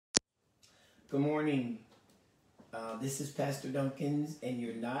Good morning. This is Pastor Dunkins, and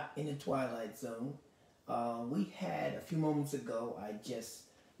you're not in the Twilight Zone. We had, a few moments ago, I just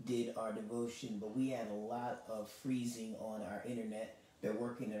did our devotion, but we had a lot of freezing on our internet. They're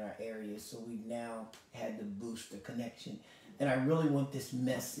working in our area, so we've now had to boost the connection. And I really want this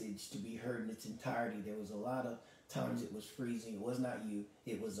message to be heard in its entirety. There was a lot of times it was freezing. It was not you,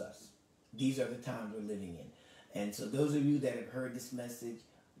 it was us. These are the times we're living in. And so those of you that have heard this message,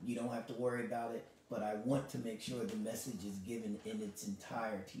 you don't have to worry about it, but I want to make sure the message is given in its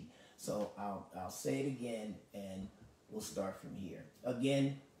entirety. So I'll say it again, and we'll start from here.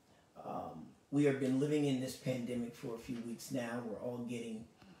 Again, we have been living in this pandemic for a few weeks now. We're all getting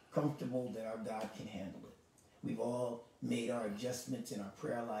comfortable that our God can handle it. We've all made our adjustments in our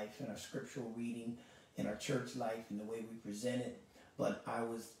prayer life, in our scriptural reading, in our church life, in the way we present it. But I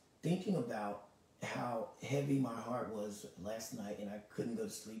was thinking about how heavy my heart was last night, and I couldn't go to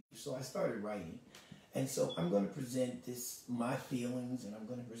sleep, so I started writing. And so I'm going to present my feelings, and I'm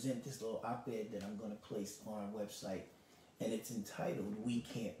going to present this little op-ed that I'm going to place on our website, and it's entitled, "We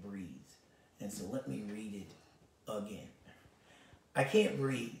Can't Breathe." And so let me read it again. I can't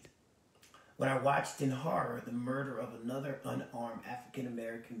breathe. When I watched in horror the murder of another unarmed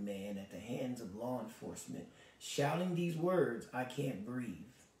African-American man at the hands of law enforcement, shouting these words, "I can't breathe,"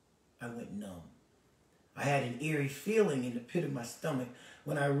 I went numb. I had an eerie feeling in the pit of my stomach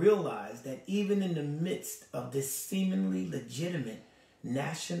when I realized that even in the midst of this seemingly legitimate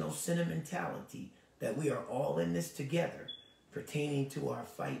national sentimentality, that we are all in this together pertaining to our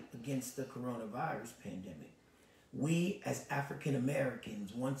fight against the coronavirus pandemic, we as African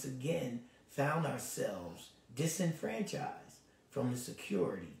Americans once again found ourselves disenfranchised from the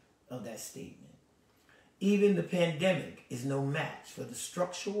security of that statement. Even the pandemic is no match for the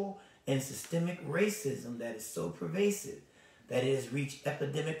structural and systemic racism that is so pervasive that it has reached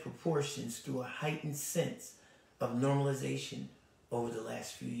epidemic proportions through a heightened sense of normalization over the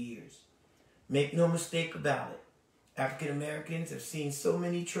last few years. Make no mistake about it, African Americans have seen so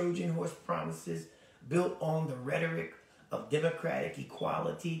many Trojan horse promises built on the rhetoric of democratic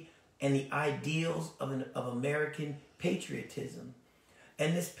equality and the ideals of American patriotism.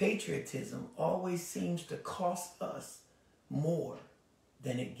 And this patriotism always seems to cost us more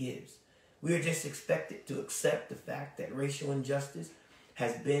than it gives. We are just expected to accept the fact that racial injustice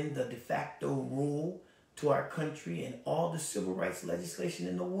has been the de facto rule to our country, and all the civil rights legislation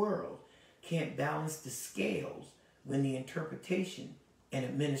in the world can't balance the scales when the interpretation and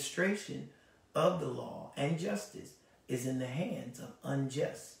administration of the law and justice is in the hands of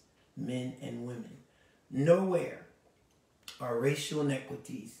unjust men and women. Nowhere are racial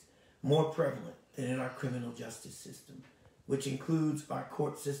inequities more prevalent than in our criminal justice system, which includes our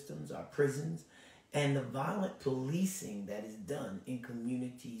court systems, our prisons, and the violent policing that is done in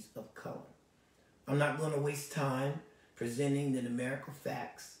communities of color. I'm not going to waste time presenting the numerical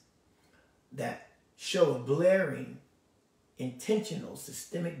facts that show a blaring, intentional,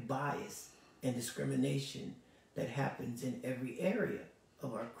 systemic bias and discrimination that happens in every area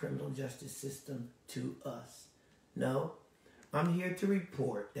of our criminal justice system to us. No, I'm here to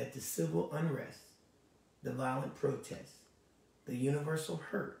report that the civil unrest, the violent protests, the universal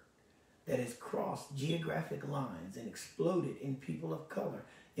hurt that has crossed geographic lines and exploded in people of color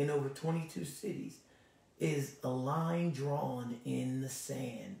in over 22 cities is a line drawn in the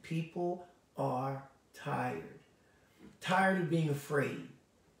sand. People are tired. Tired of being afraid.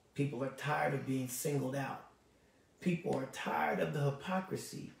 People are tired of being singled out. People are tired of the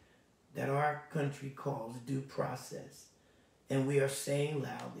hypocrisy that our country calls due process. And we are saying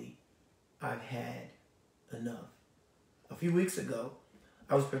loudly, I've had enough. A few weeks ago,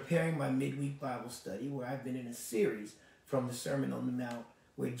 I was preparing my midweek Bible study where I've been in a series from the Sermon on the Mount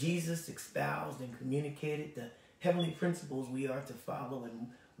where Jesus espoused and communicated the heavenly principles we are to follow and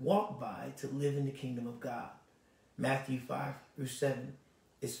walk by to live in the kingdom of God. Matthew 5-7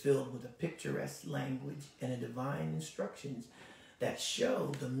 is filled with a picturesque language and a divine instructions that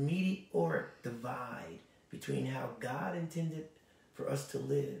show the meteoric divide between how God intended for us to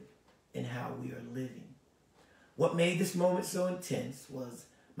live and how we are living. What made this moment so intense was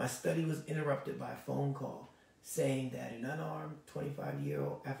my study was interrupted by a phone call saying that an unarmed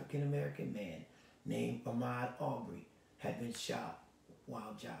 25-year-old African-American man named Ahmaud Arbery had been shot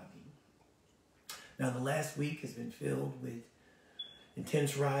while jogging. Now, the last week has been filled with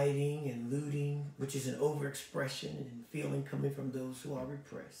intense rioting and looting, which is an overexpression and feeling coming from those who are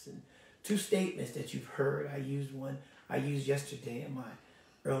repressed. And two statements that you've heard, I used one I used yesterday in my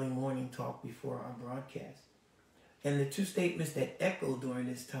early morning talk before our broadcast. And the two statements that echo during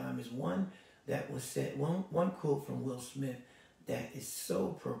this time is one that was said, one quote from Will Smith that is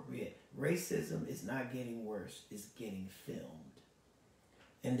so appropriate. Racism is not getting worse, it's getting filmed.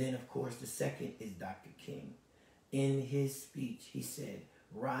 And then, of course, the second is Dr. King. In his speech, he said,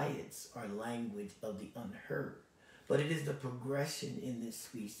 riots are language of the unheard. But it is the progression in this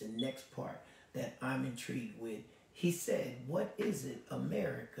speech, the next part, that I'm intrigued with. He said, what is it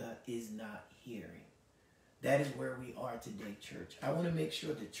America is not hearing? That is where we are today, church. I want to make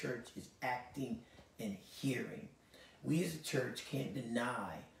sure the church is acting and hearing. We as a church can't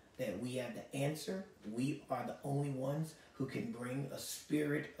deny that we have the answer. We are the only ones who can bring a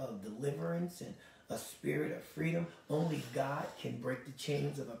spirit of deliverance and a spirit of freedom. Only God can break the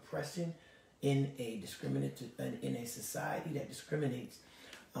chains of oppression in a society that discriminates.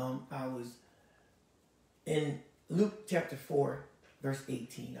 I was in Luke chapter 4, verse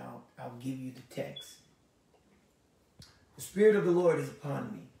 18. I'll give you the text. The Spirit of the Lord is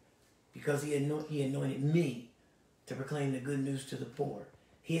upon me, because he anointed me to proclaim the good news to the poor.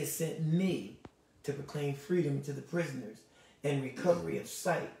 He has sent me to proclaim freedom to the prisoners and recovery of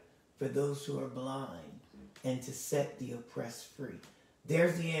sight for those who are blind, and to set the oppressed free.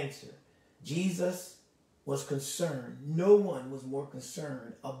 There's the answer. Jesus was concerned. No one was more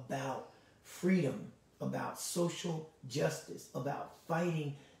concerned about freedom, about social justice, about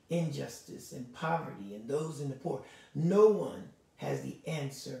fighting injustice and poverty and those in the poor. No one has the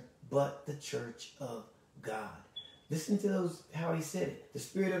answer but the church of God. Listen to how he said it. The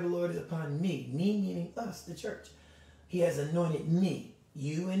Spirit of the Lord is upon me meaning us, the church. He has anointed me,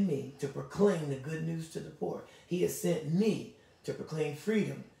 you and me, to proclaim the good news to the poor. He has sent me to proclaim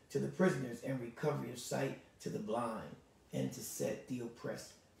freedom to the prisoners and recovery of sight to the blind, and to set the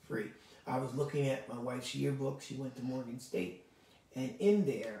oppressed free. I was looking at my wife's yearbook. She went to Morgan State. And in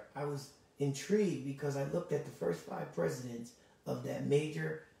there, I was intrigued because I looked at the first 5 presidents of that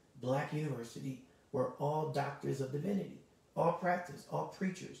major black university were all doctors of divinity, all practice, all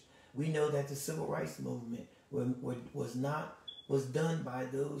preachers. We know that the civil rights movement was done by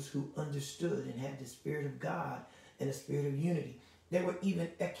those who understood and had the Spirit of God and the Spirit of unity. There were even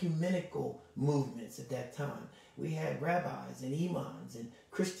ecumenical movements at that time. We had rabbis and imams and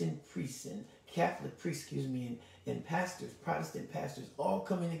Christian priests and Catholic priests, and pastors, Protestant pastors, all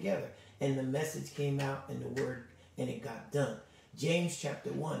coming together. And the message came out and the word, and it got done. James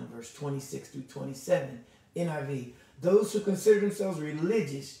chapter 1, verse 26 through 27, NIV. Those who consider themselves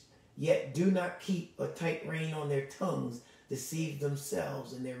religious, yet do not keep a tight rein on their tongues, deceive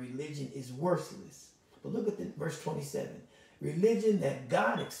themselves, and their religion is worthless. But look at verse 27. Religion that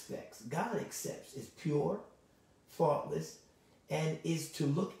God accepts, is pure, faultless, and is to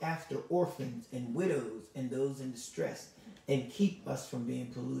look after orphans and widows and those in distress, and keep us from being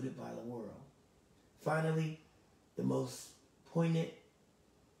polluted by the world. Finally, the most poignant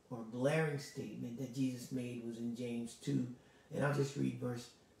or blaring statement that Jesus made was in James 2, and I'll just read verse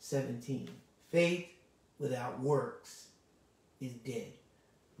 17. Faith without works is dead.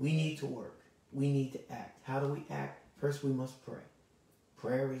 We need to work. We need to act. How do we act? First, we must pray.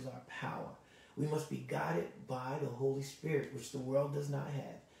 Prayer is our power. We must be guided by the Holy Spirit, which the world does not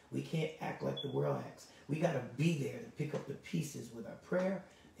have. We can't act like the world acts. We got to be there to pick up the pieces with our prayer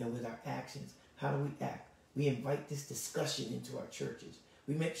and with our actions. How do we act? We invite this discussion into our churches.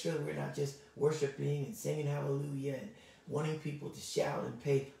 We make sure that we're not just worshiping and singing hallelujah and wanting people to shout and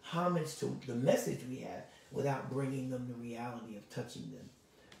pay homage to the message we have without bringing them the reality of touching them.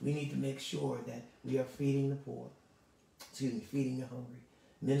 We need to make sure that we are feeding the poor, feeding the hungry,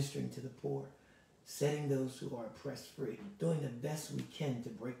 ministering to the poor, setting those who are oppressed free, doing the best we can to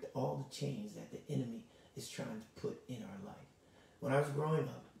break all the chains that the enemy is trying to put in our life. When I was growing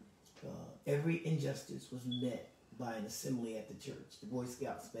up, every injustice was met by an assembly at the church. The Boy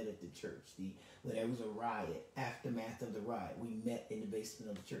Scouts met at the church. When there was a riot, aftermath of the riot, we met in the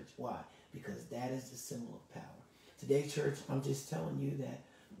basement of the church. Why? Because that is the symbol of power. Today, church, I'm just telling you that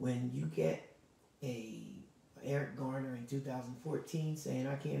when you get Eric Garner in 2014 saying,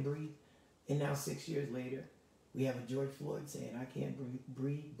 I can't breathe, and now 6 years later, we have a George Floyd saying, I can't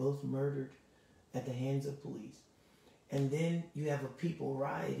breathe, both murdered at the hands of police. And then you have a people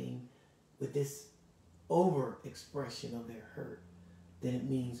rioting with this over-expression of their hurt. Then it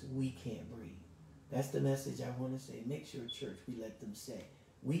means we can't breathe. That's the message I want to say. Make sure, church, we let them say,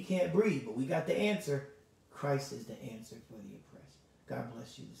 we can't breathe, but we got the answer. Christ is the answer for the oppressed. God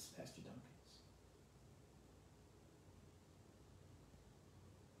bless you. This is Pastor Duncan.